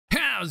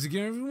How's it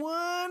going,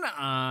 everyone?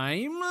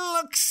 I'm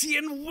Luxy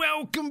and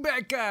welcome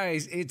back,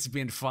 guys. It's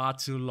been far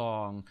too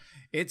long.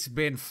 It's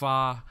been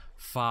far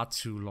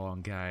too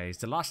long, guys.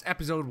 The last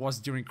episode was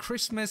during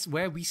Christmas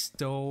where we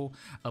stole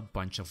a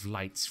bunch of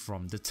lights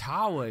from the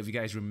tower, if you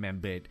guys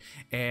remembered.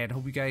 And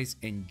hope you guys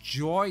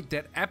enjoyed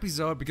that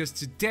episode because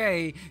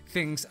today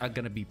things are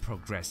gonna be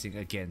progressing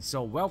again.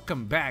 So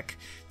welcome back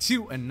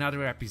to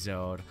another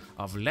episode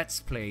of Let's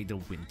Play the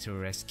Winter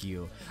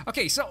Rescue.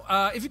 Okay, so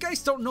if you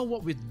guys don't know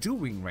what we're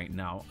doing right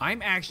now,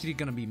 I'm actually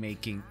gonna be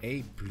making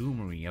a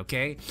bloomery,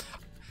 okay?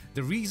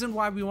 The reason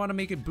why we want to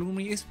make it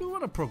bloomery is we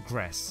want to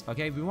progress,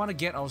 okay? We want to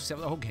get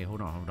ourselves... Okay, hold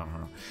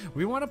on.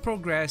 We want to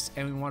progress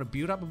and we want to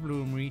build up a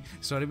bloomery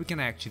so that we can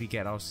actually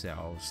get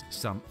ourselves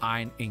some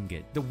iron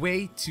ingot. The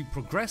way to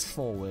progress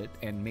forward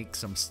and make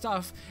some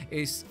stuff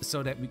is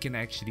so that we can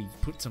actually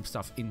put some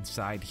stuff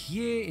inside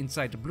here,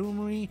 inside the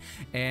bloomery,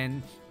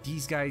 and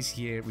these guys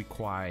here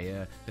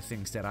require the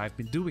things that I've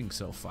been doing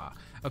so far.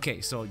 Okay,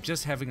 so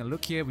just having a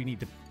look here, we need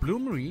the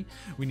bloomery,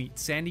 we need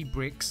sandy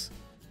bricks,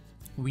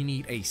 we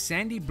need a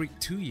sandy brick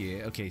 2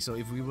 here. Okay, so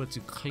if we were to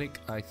click,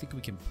 I think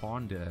we can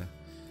ponder.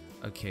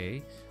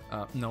 Okay,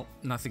 no,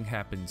 nothing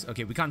happens.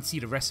 Okay, we can't see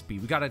the recipe.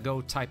 We gotta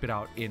go type it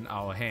out in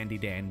our handy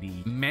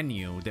dandy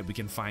menu that we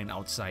can find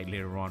outside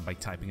later on by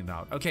typing it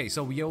out. Okay,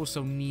 so we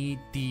also need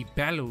the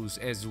bellows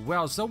as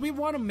well. So we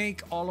want to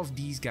make all of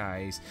these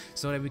guys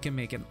so that we can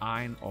make an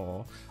iron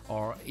ore,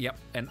 or yep,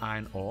 an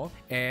iron ore,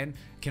 and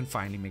can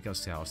finally make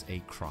ourselves a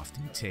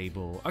crafting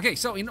table. Okay,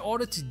 so in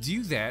order to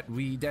do that,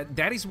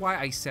 that is why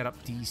I set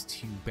up these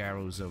 2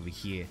 barrels over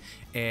here,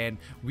 and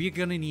we're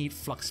gonna need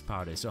flux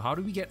powder. So how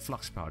do we get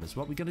flux powders?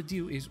 What we're gonna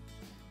do is,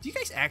 do you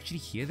guys actually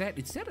hear that?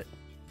 Is that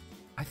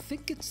I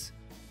think it's,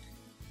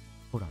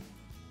 hold on.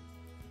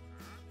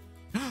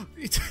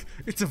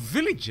 It's a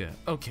villager.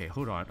 Okay,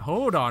 hold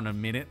on a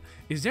minute.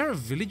 Is there a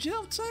villager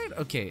outside?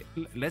 Okay,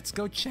 let's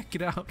go check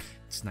it out.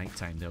 It's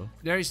nighttime though.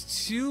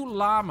 There's 2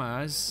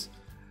 llamas.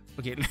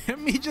 Okay, let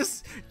me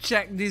just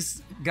check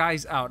these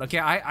guys out. Okay,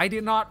 I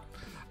did not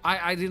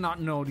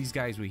know these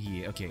guys were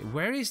here. Okay,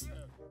 where is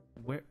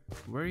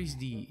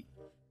the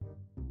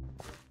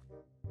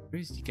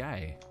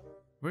guy?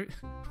 Where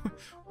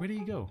did he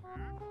go?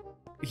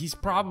 He's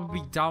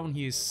probably down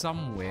here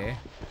somewhere.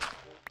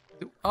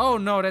 Oh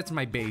no, that's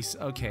my base.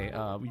 Okay,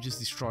 we just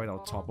destroyed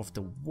our top of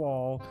the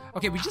wall.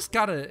 Okay, we just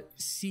gotta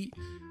see.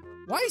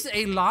 Why is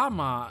a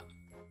llama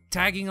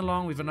tagging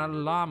along with another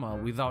llama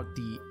without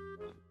the...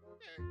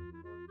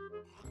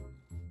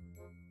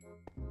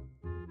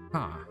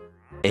 Huh.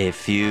 A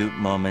few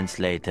moments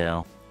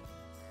later.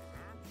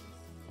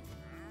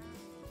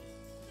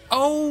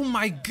 Oh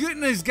my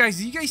goodness, guys.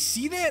 Did you guys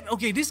see that?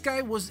 Okay, this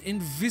guy was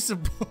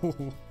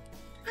invisible.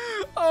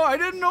 Oh, I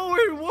didn't know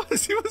where he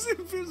was. He was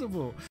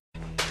invisible.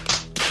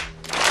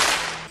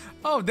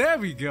 Oh, there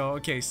we go.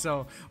 Okay,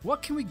 so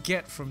what can we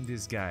get from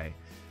this guy?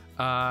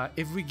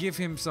 If we give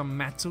him some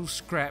metal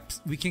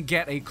scraps, we can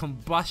get a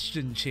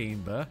combustion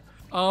chamber.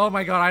 Oh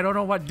my god, I don't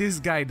know what this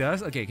guy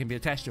does. Okay, it can be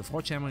attached to a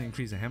forge hammer and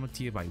increase the hammer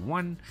tier by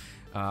 1.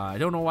 I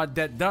don't know what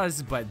that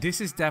does, but this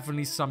is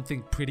definitely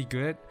something pretty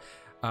good.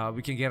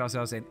 We can get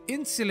ourselves an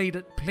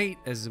insulated plate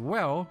as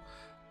well.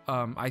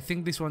 I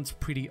think this one's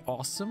pretty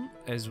awesome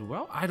as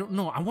well. I don't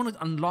know. I want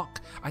to unlock...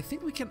 I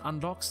think we can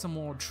unlock some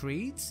more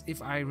trades, if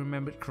I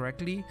remembered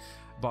correctly,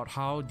 about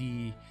how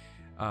the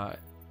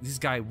this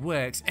guy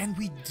works. And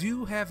we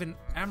do have an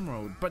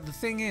emerald, but the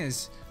thing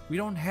is, we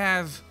don't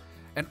have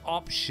an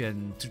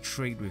option to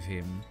trade with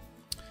him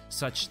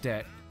such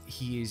that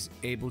he is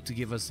able to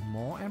give us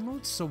more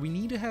emeralds. So we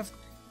need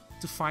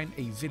to find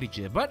a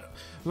villager, but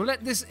we'll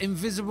let this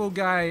invisible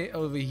guy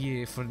over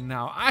here for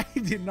now. I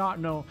did not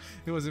know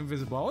he was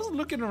invisible. I was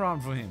looking around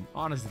for him,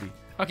 honestly.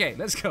 Okay,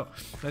 let's go.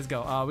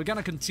 We're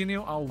gonna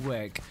continue our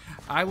work.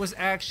 I was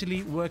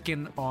actually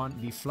working on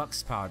the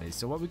flux powders.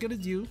 So what we're gonna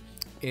do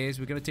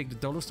is we're gonna take the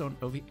dolo stone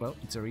over here. Well,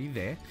 it's already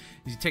there.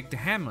 You take the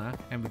hammer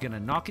and we're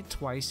gonna knock it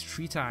twice,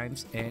 3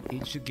 times, and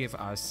it should give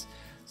us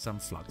some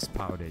flux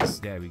powders.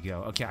 There we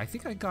go. Okay, I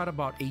think I got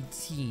about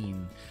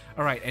 18.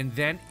 All right, and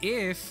then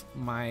if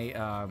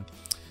my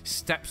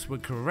steps were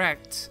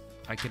correct,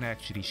 I can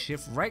actually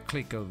shift right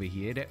click over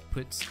here. That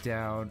puts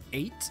down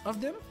 8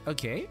 of them.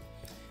 Okay,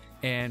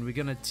 and we're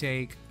gonna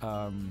take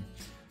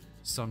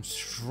some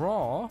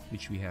straw,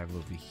 which we have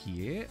over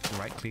here.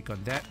 Right click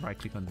on that, right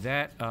click on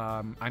that.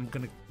 I'm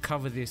gonna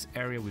cover this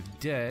area with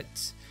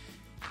dirt,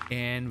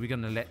 and we're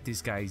gonna let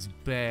these guys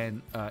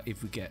burn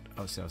if we get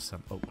ourselves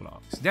some oak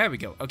logs. There we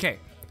go. Okay,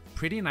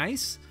 pretty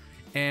nice.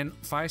 And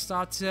fire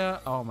starter,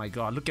 oh my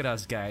god, look at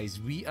us, guys.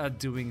 We are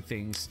doing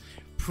things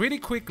pretty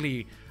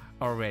quickly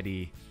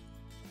already.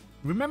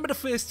 Remember the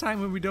first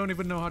time when we don't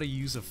even know how to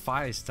use a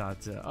fire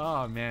starter?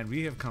 Oh man,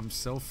 we have come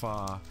so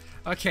far.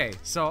 Okay,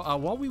 so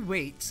while we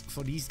wait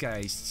for these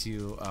guys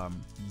to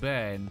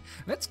burn,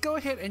 let's go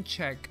ahead and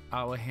check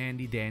our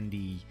handy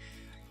dandy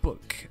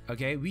book.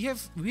 Okay, we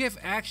have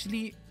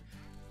actually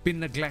been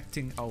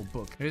neglecting our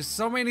book. There's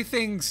so many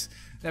things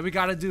that we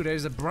gotta do.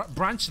 There's a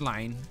branch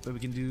line where we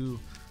can do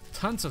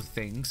tons of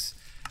things.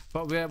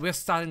 But we're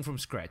starting from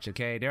scratch,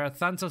 okay? There are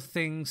tons of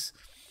things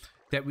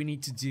that we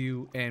need to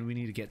do, and we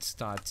need to get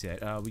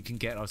started. We can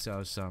get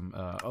ourselves some...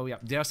 oh yeah,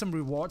 there are some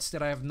rewards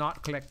that I have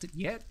not collected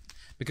yet,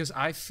 because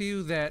I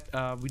feel that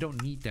we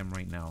don't need them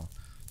right now.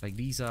 Like,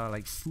 these are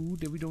like food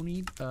that we don't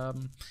need.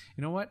 You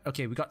know what?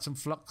 Okay, we got some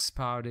flux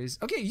powders.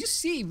 Okay, you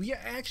see, we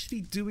are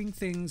actually doing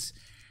things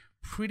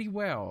pretty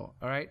well.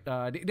 All right,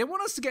 they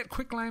want us to get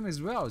quicklime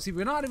as well. See,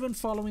 we're not even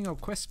following our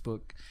quest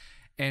book,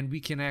 and we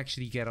can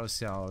actually get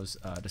ourselves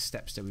the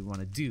steps that we want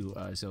to do.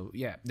 So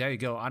yeah, there you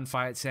go.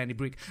 Unfired sandy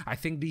brick. I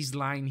think these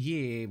line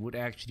here would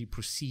actually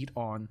proceed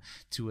on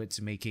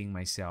towards making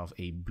myself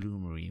a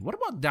bloomery. What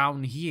about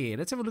down here?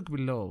 Let's have a look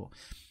below.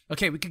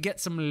 Okay, we could get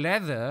some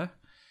leather.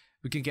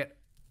 We can get...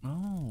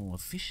 Oh, a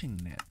fishing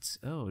net.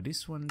 Oh,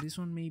 this one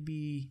may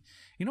be...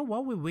 You know,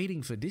 while we're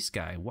waiting for this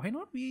guy, why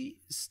not we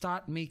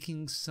start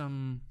making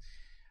some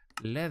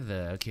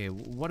leather? Okay,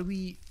 what do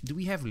we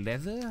have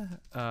leather?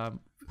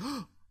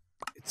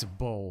 It's a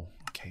bow.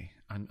 Okay,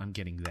 I'm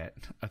getting that.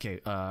 Okay,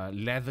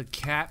 leather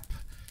cap,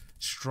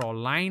 straw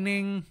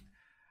lining.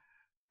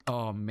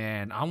 Oh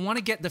man, I want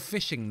to get the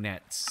fishing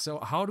nets. So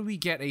how do we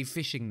get a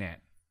fishing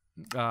net?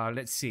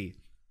 Let's see.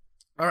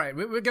 Alright,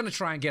 we're gonna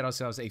try and get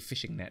ourselves a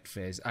fishing net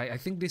first. I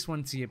think this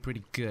one's here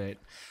pretty good.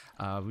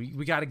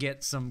 We gotta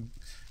get some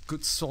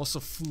good source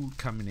of food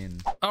coming in.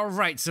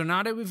 Alright, so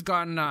now that we've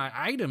gotten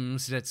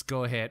items, let's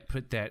go ahead,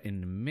 put that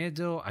in the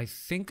middle. I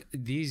think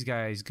these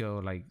guys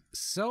go like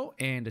so,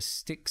 and the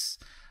sticks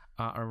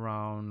are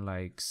around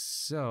like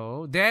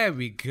so. There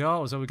we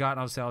go. So we got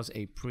ourselves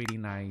a pretty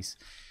nice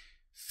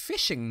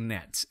fishing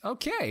net.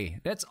 Okay,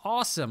 that's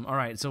awesome. All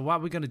right, so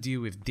what we're gonna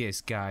do with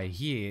this guy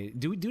here,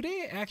 do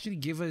they actually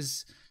give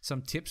us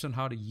some tips on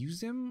how to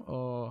use them,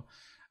 or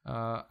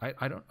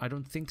I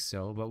don't think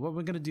so. But what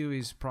we're gonna do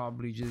is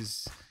probably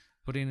just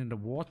put it in the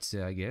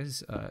water, I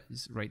guess.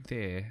 It's right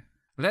there.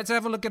 Let's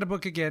have a look at the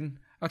book again.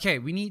 Okay,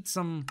 we need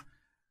some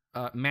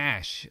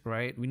mash,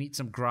 right? We need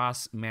some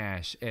grass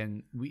mash,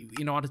 and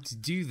in order to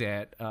do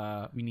that,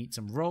 we need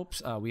some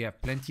ropes. We have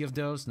plenty of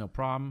those, no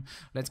problem.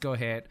 Let's go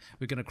ahead.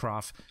 We're gonna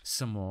craft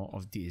some more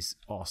of these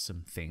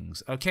awesome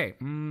things. Okay,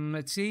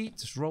 let's see.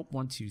 Just rope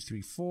 1, 2,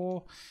 3,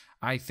 4.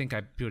 I think I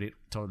put it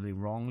totally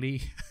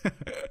wrongly.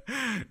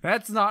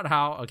 That's not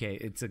how. Okay,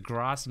 it's a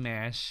grass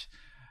mash.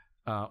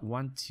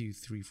 1, 2,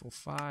 3, 4,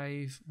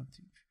 5. 1,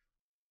 2, 3.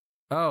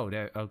 Oh,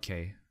 there.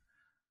 Okay.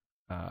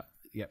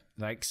 Yep,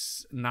 like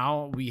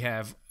now we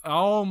have...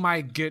 Oh my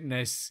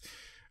goodness.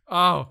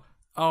 Oh,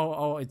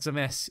 it's a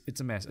mess.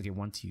 It's a mess. Okay,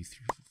 1, 2,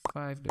 3, 4,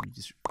 5. Let me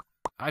just...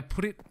 I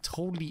put it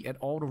totally at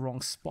all the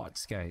wrong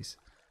spots, guys.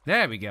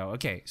 There we go.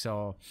 Okay,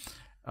 so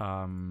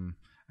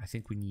I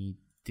think we need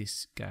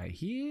this guy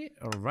here.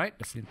 All right,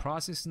 the flint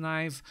process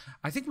knife.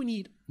 I think we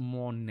need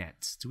more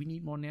nets. Do we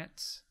need more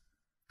nets?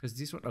 Because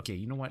this one... Okay,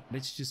 you know what?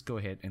 Let's just go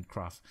ahead and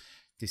craft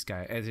this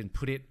guy, as in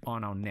put it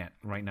on our net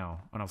right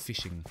now, on our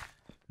fishing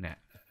net.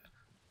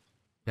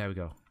 There we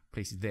go.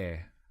 Place it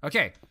there.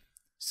 Okay.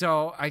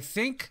 So I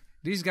think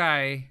this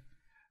guy,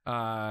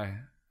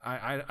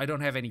 I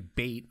don't have any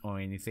bait or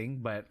anything,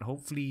 but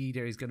hopefully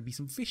there is gonna be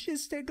some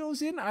fishes that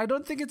goes in. I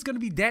don't think it's gonna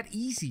be that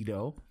easy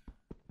though.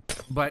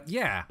 But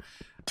yeah,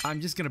 I'm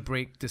just gonna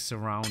break the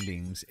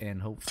surroundings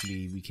and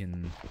hopefully we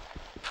can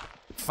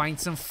find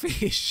some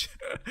fish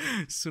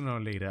sooner or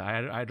later.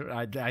 I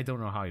don't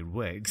know how it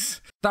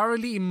works.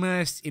 Thoroughly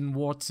immersed in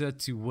water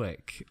to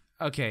work.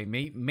 Okay,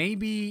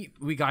 maybe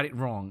we got it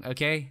wrong,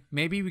 okay?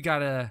 Maybe we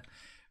gotta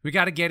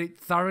get it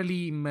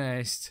thoroughly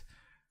immersed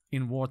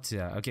in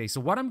water. Okay,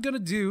 so what I'm gonna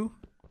do,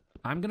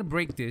 I'm gonna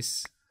break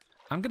this.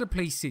 I'm gonna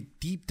place it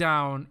deep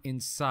down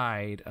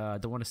inside.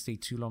 Don't want to stay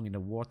too long in the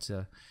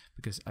water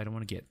because I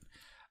don't get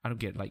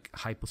like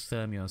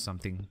hypothermia or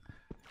something.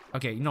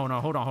 Okay, no,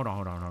 hold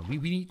on. We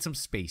need some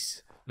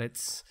space.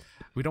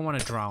 We don't want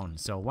to drown.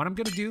 So what I'm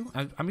gonna do,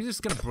 I'm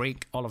just gonna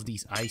break all of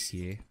these ice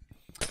here.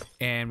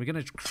 And we're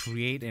gonna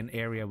create an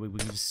area where we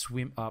can just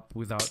swim up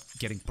without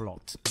getting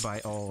blocked by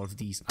all of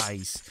these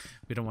ice.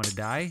 We don't want to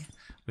die.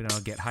 We don't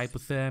want to get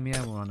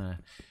hypothermia. We want to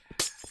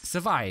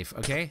survive,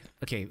 okay?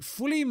 Okay,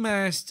 fully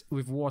immersed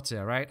with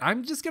water, right?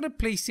 I'm just gonna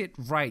place it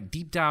right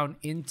deep down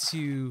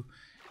into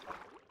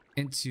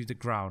the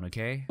ground,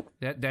 okay?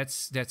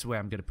 That's where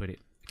I'm gonna put it.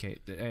 Okay,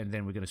 and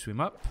then we're gonna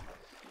swim up.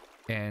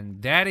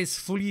 And that is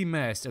fully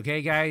immersed,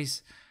 okay,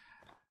 guys?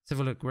 Let's have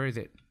a look. Where is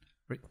it?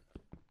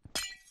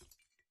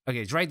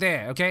 Okay, it's right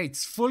there. Okay,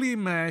 it's fully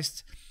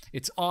immersed.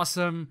 It's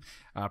awesome.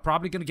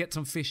 Probably gonna get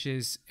some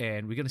fishes,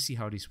 and we're gonna see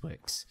how this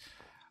works.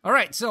 All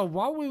right, so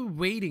while we're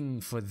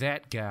waiting for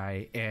that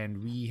guy,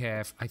 and we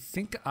have, I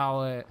think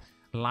our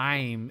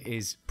lime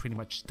is pretty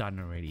much done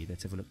already.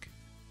 Let's have a look.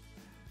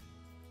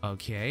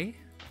 Okay,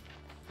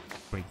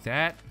 break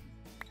that.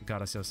 We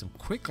got ourselves some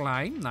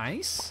quicklime.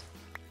 Nice.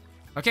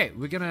 Okay,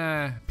 we're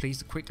gonna place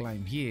the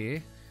quicklime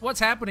here. What's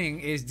happening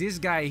is this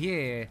guy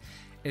here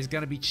is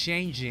gonna be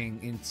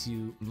changing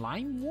into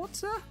lime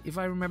water, if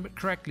I remember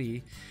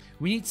correctly.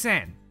 We need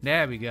sand.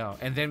 There we go.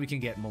 And then we can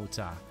get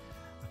mortar.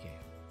 Okay.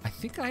 I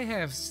think I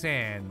have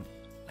sand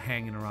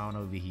hanging around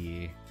over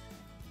here.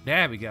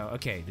 There we go.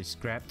 Okay, just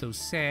grab those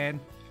sand.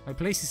 My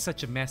place is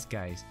such a mess,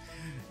 guys.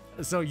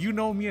 So you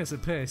know me as a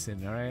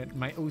person, all right?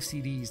 My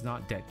OCD is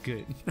not that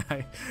good.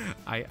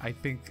 I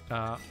think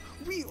I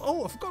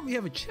forgot we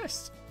have a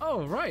chest.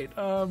 Oh right.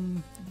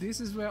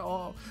 This is where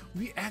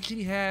we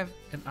actually have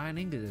an iron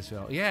ingot as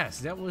well. Yes,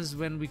 that was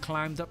when we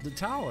climbed up the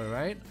tower,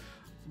 right?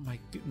 My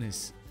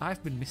goodness,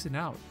 I've been missing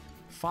out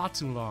far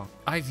too long.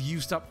 I've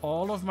used up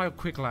all of my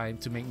quicklime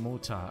to make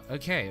mortar.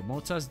 Okay,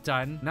 mortar's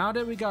done. Now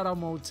that we got our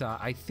mortar,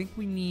 I think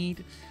we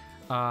need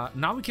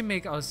now we can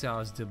make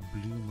ourselves the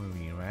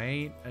bloomery,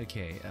 right?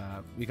 Okay,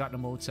 we got the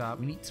mortar.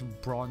 We need some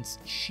bronze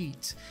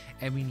sheet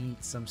and we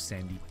need some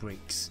sandy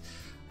bricks.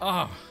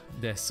 Oh,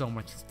 there's so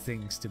much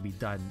things to be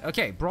done.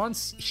 Okay,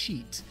 bronze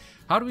sheet.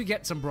 How do we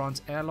get some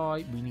bronze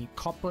alloy? We need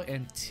copper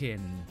and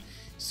tin.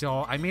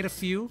 So I made a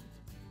few.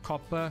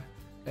 Copper.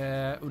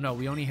 No,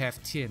 we only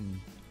have tin.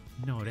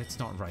 No, that's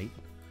not right.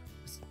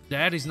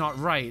 That is not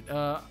right.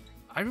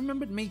 I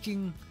remembered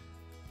making...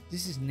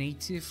 This is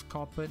native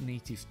copper,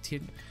 native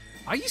tin.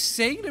 Are you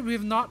saying that we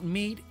have not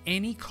made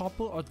any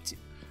copper or tin?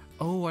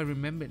 Oh, I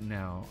remember it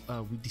now.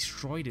 We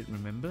destroyed it,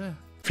 remember?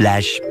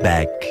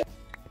 Flashback.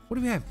 What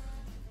do we have?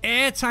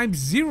 Air times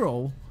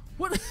 0?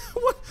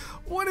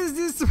 What is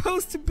this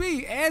supposed to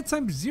be? Air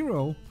times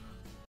 0?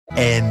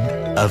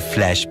 End of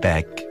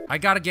flashback. I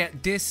gotta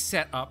get this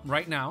set up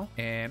right now,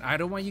 and I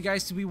don't want you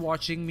guys to be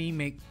watching me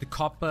make the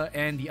copper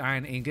and the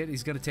iron ingot.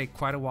 It's gonna take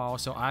quite a while,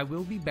 so I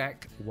will be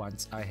back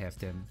once I have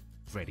them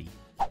ready.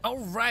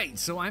 Alright,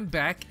 so I'm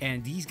back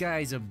and these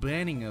guys are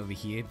burning over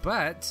here,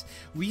 but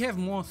we have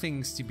more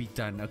things to be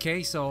done,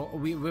 okay? So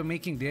we're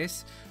making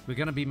this. We're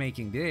gonna be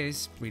making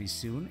this pretty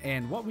soon,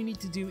 and what we need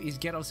to do is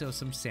get ourselves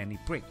some sandy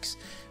bricks.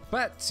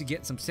 But to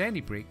get some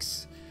sandy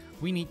bricks,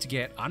 we need to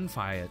get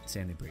unfired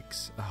sandy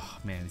bricks. Oh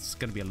man, it's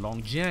gonna be a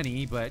long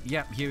journey, but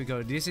yeah, here we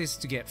go. This is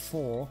to get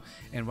 4,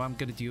 and what I'm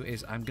gonna do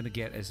is I'm gonna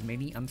get as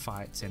many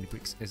unfired sandy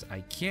bricks as I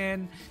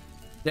can.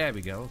 There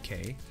we go,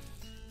 okay.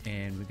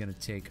 And we're gonna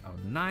take our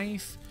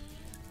knife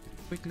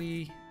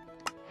quickly.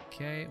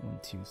 Okay, 1,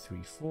 2,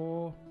 3,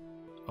 4.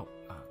 Oh,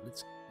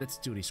 let's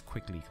do this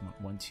quickly. Come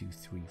on, 1, 2,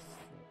 3,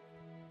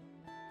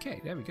 4.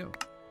 Okay, there we go.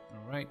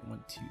 All right,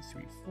 1, 2,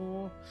 3,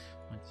 4. 1,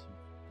 2.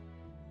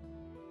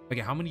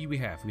 Okay, how many do we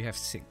have? We have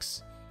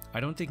 6. I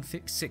don't think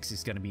 6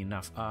 is gonna be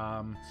enough.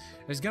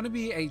 There's gonna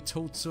be a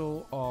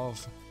total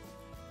of.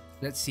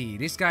 Let's see.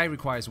 This guy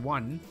requires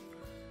 1.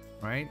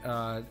 Right,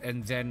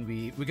 and then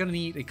we're gonna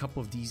need a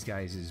couple of these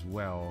guys as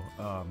well.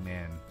 Oh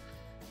man,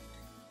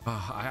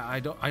 I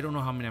don't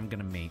know how many I'm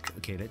gonna make.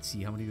 Okay, let's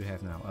see, how many do we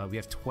have now? We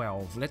have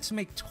 12. Let's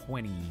make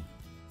 20.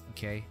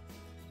 Okay,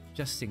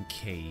 just in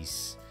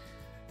case.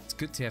 It's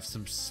good to have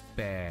some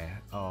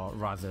spare, or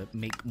rather,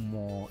 make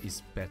more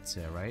is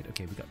better, right?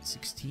 Okay, we got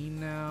 16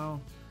 now,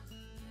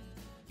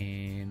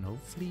 and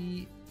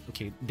hopefully.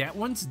 Okay, that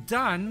one's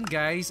done,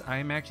 guys.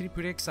 I'm actually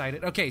pretty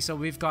excited. Okay, so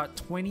we've got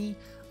 20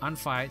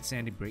 unfired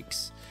sandy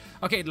bricks.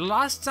 Okay, the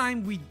last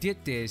time we did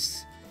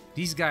this,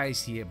 these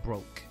guys here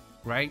broke,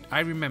 right? I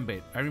remember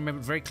it. I remember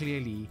very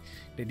clearly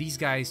that these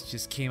guys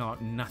just came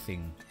out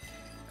nothing.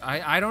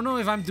 I don't know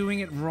if I'm doing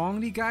it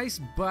wrongly, guys,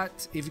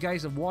 but if you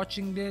guys are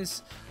watching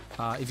this,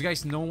 if you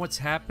guys know what's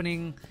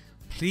happening,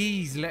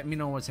 please let me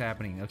know what's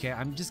happening, okay?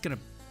 I'm just gonna...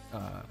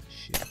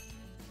 shit.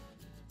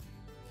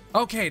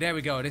 Okay, there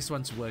we go. This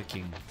one's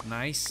working.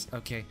 Nice.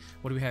 Okay,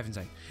 what do we have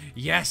inside?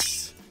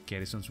 Yes! Okay,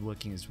 this one's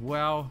working as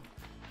well.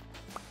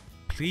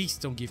 Please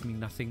don't give me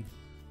nothing.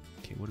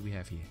 Okay, what do we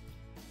have here?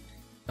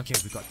 Okay,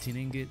 we've got tin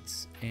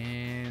ingots.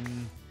 And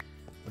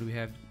what do we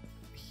have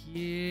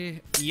here?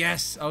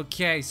 Yes!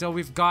 Okay, so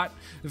we've got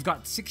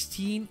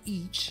 16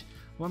 each.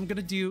 What I'm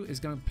gonna do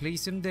is gonna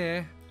place them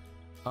there.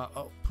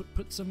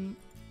 Put some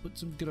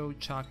good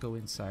old charcoal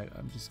inside.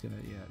 I'm just gonna,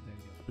 yeah, there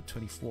you go.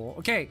 24.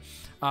 Okay,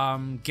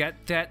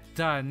 get that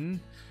done,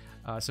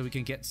 so we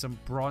can get some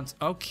bronze.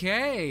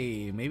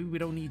 Okay, maybe we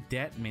don't need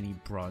that many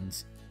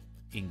bronze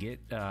ingot,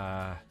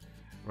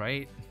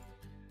 right?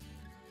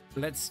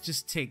 Let's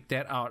just take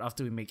that out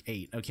after we make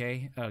 8.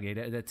 Okay,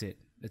 that's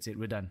it,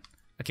 we're done.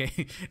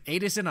 Okay,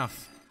 8 is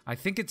enough. I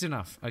think it's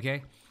enough.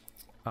 Okay,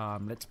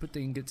 let's put the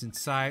ingots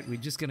inside. We're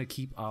just gonna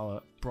keep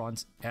our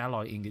bronze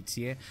alloy ingots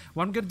here.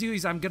 What I'm gonna do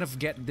is I'm gonna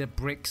get the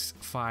bricks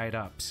fired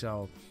up.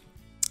 So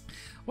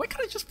why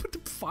can't I just put the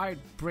fired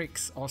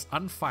bricks or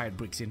unfired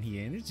bricks in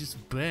here and it just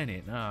burn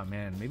it? Oh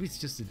man, maybe it's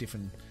just a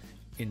different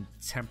in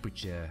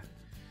temperature.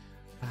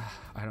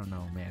 I don't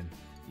know, man.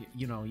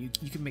 You know,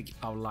 you can make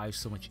our lives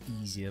so much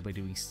easier by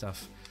doing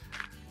stuff.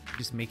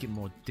 Just make it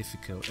more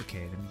difficult.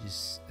 Okay, let me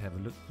just have a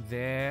look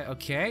there.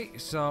 Okay,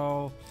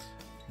 so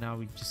now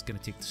we're just gonna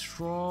take the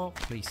straw,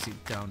 place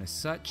it down as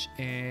such,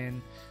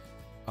 and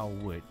our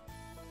wood.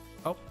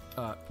 Oh,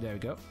 there we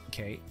go.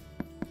 Okay.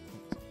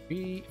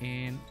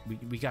 And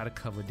we gotta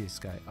cover this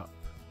guy up.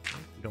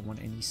 We don't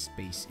want any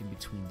space in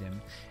between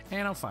them.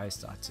 And our fire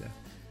starter.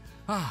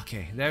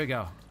 Okay, there we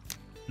go.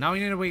 Now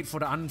we need to wait for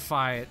the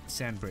unfired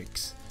sand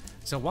bricks.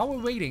 So while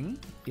we're waiting,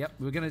 yep,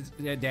 we're gonna,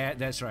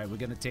 that's right, we're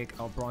gonna take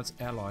our bronze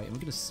alloy and we're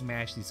gonna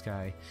smash this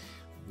guy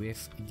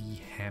with the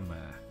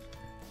hammer.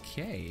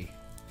 Okay.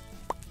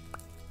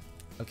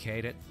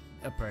 Okay, that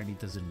apparently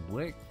doesn't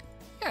work.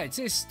 Yeah, it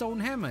says stone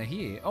hammer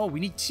here. Oh, we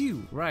need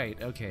 2. Right,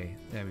 okay.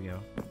 There we go.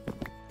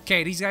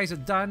 Okay, these guys are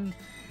done.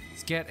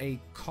 Let's get a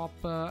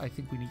copper. I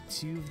think we need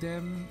 2 of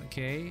them.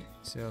 Okay,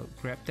 so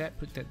grab that,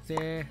 put that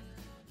there.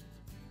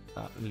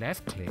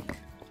 Left click.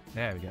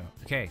 There we go.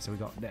 Okay, so we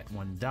got that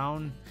one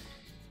down.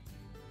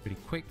 Pretty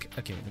quick.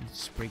 Okay, let me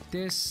just break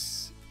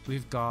this.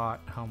 We've got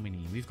how many?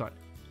 We've got...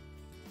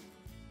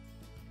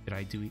 Did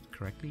I do it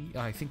correctly?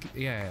 I think...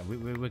 Yeah,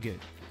 we're good.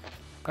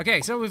 Okay,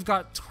 so we've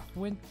got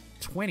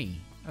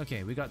 20.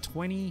 Okay, we got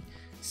 20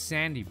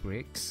 sandy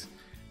bricks.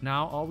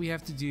 Now all we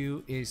have to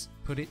do is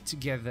put it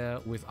together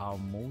with our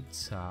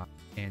mortar.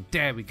 And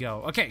there we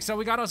go. Okay, so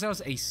we got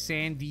ourselves a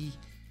sandy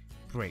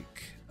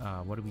brick.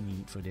 What do we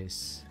need for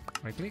this?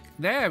 Right click.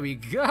 There we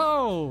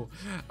go.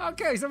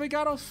 Okay, so we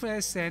got our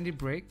first sandy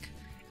brick.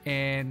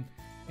 And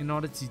in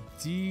order to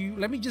do...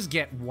 Let me just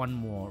get one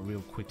more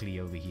real quickly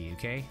over here,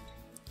 okay?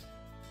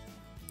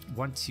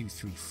 1, 2,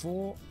 3,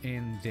 4.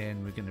 And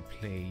then we're gonna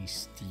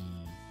place the...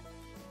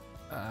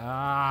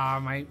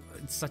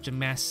 it's such a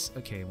mess.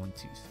 Okay, 1, 2,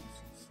 3,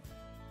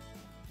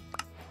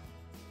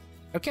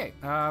 4. Okay,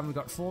 we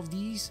got 4 of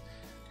these.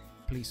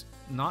 Please,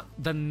 not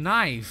the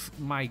knife.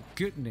 My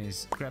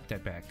goodness. Grab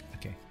that back.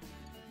 Okay.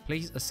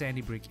 Place a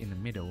sandy brick in the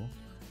middle,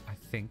 I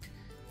think.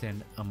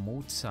 Then a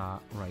mortar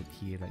right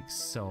here, like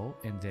so.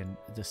 And then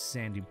the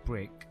sandy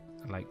brick,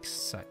 like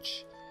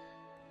such.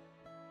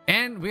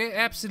 And we're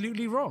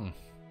absolutely wrong.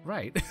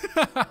 Right.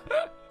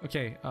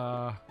 Okay,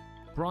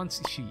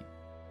 bronze sheet.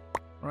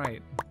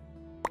 Right.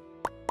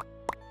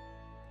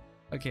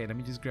 Okay, let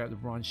me just grab the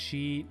bronze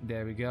sheet.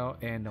 There we go.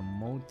 And the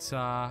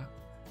mortar.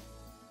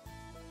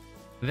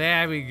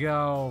 There we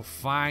go.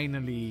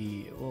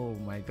 Finally. Oh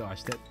my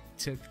gosh, that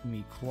took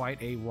me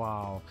quite a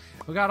while.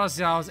 We got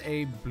ourselves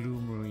a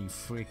bloomery.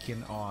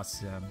 Freaking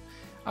awesome.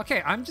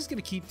 Okay, I'm just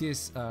gonna keep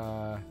this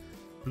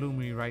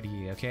bloomery right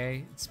here,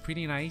 okay? It's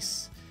pretty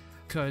nice.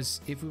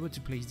 Because if we were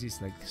to place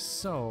this like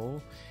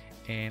so,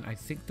 and I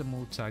think the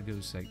mortar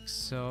goes like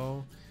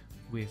so,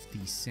 with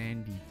the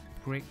sandy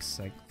bricks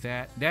like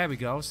that. There we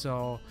go.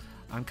 So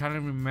I'm kind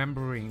of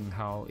remembering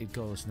how it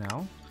goes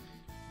now.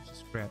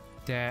 Just grab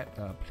that,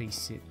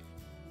 place it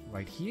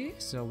right here.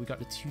 So we got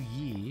the 2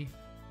 here.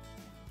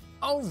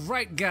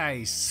 Alright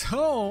guys,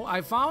 so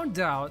I found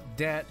out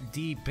that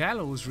the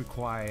bellows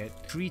required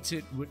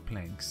treated wood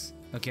planks.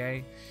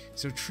 Okay,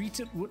 so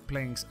treated wood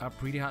planks are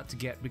pretty hard to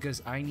get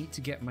because I need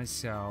to get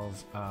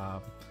myself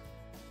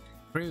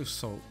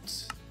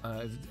creosote,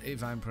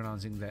 if I'm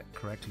pronouncing that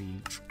correctly,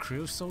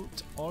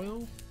 creosote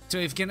oil. So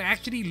if you can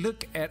actually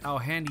look at our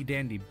handy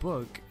dandy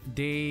book,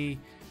 they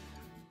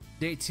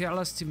tell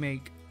us to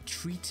make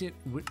treated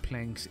wood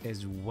planks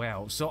as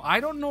well. So I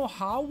don't know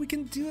how we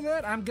can do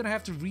that. I'm gonna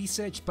have to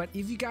research, but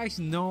if you guys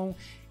know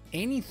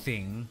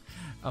anything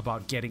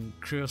about getting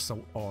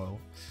creosote oil,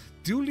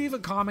 do leave a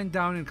comment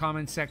down in the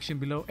comment section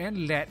below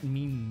and let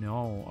me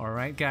know.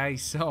 Alright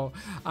guys, so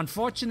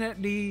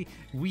unfortunately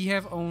we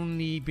have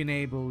only been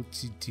able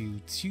to do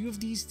 2 of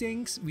these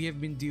things. We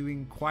have been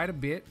doing quite a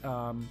bit.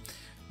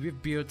 We've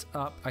built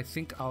up, I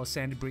think our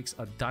sandy bricks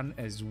are done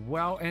as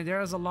well, and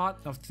there's a lot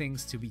of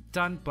things to be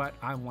done, but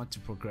I want to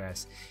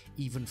progress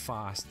even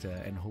faster,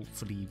 and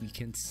hopefully we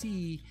can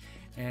see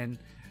and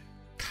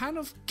kind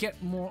of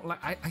get more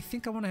like I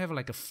think I want to have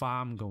like a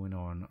farm going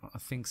on,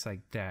 things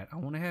like that. I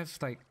want to have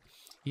like,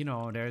 you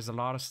know, there's a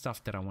lot of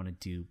stuff that I want to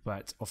do,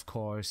 but of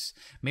course,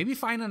 maybe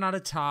find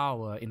another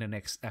tower in the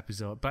next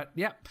episode. But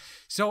yeah,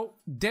 so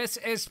this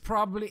is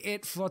probably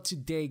it for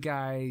today,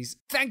 guys.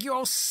 Thank you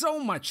all so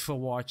much for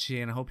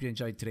watching. I hope you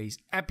enjoyed today's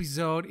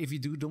episode. If you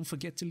do, don't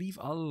forget to leave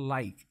a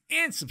like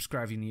and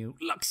subscribe if you're new.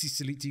 Luxy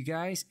salute to you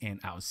guys, and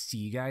I'll see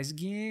you guys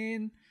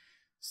again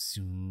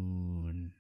soon.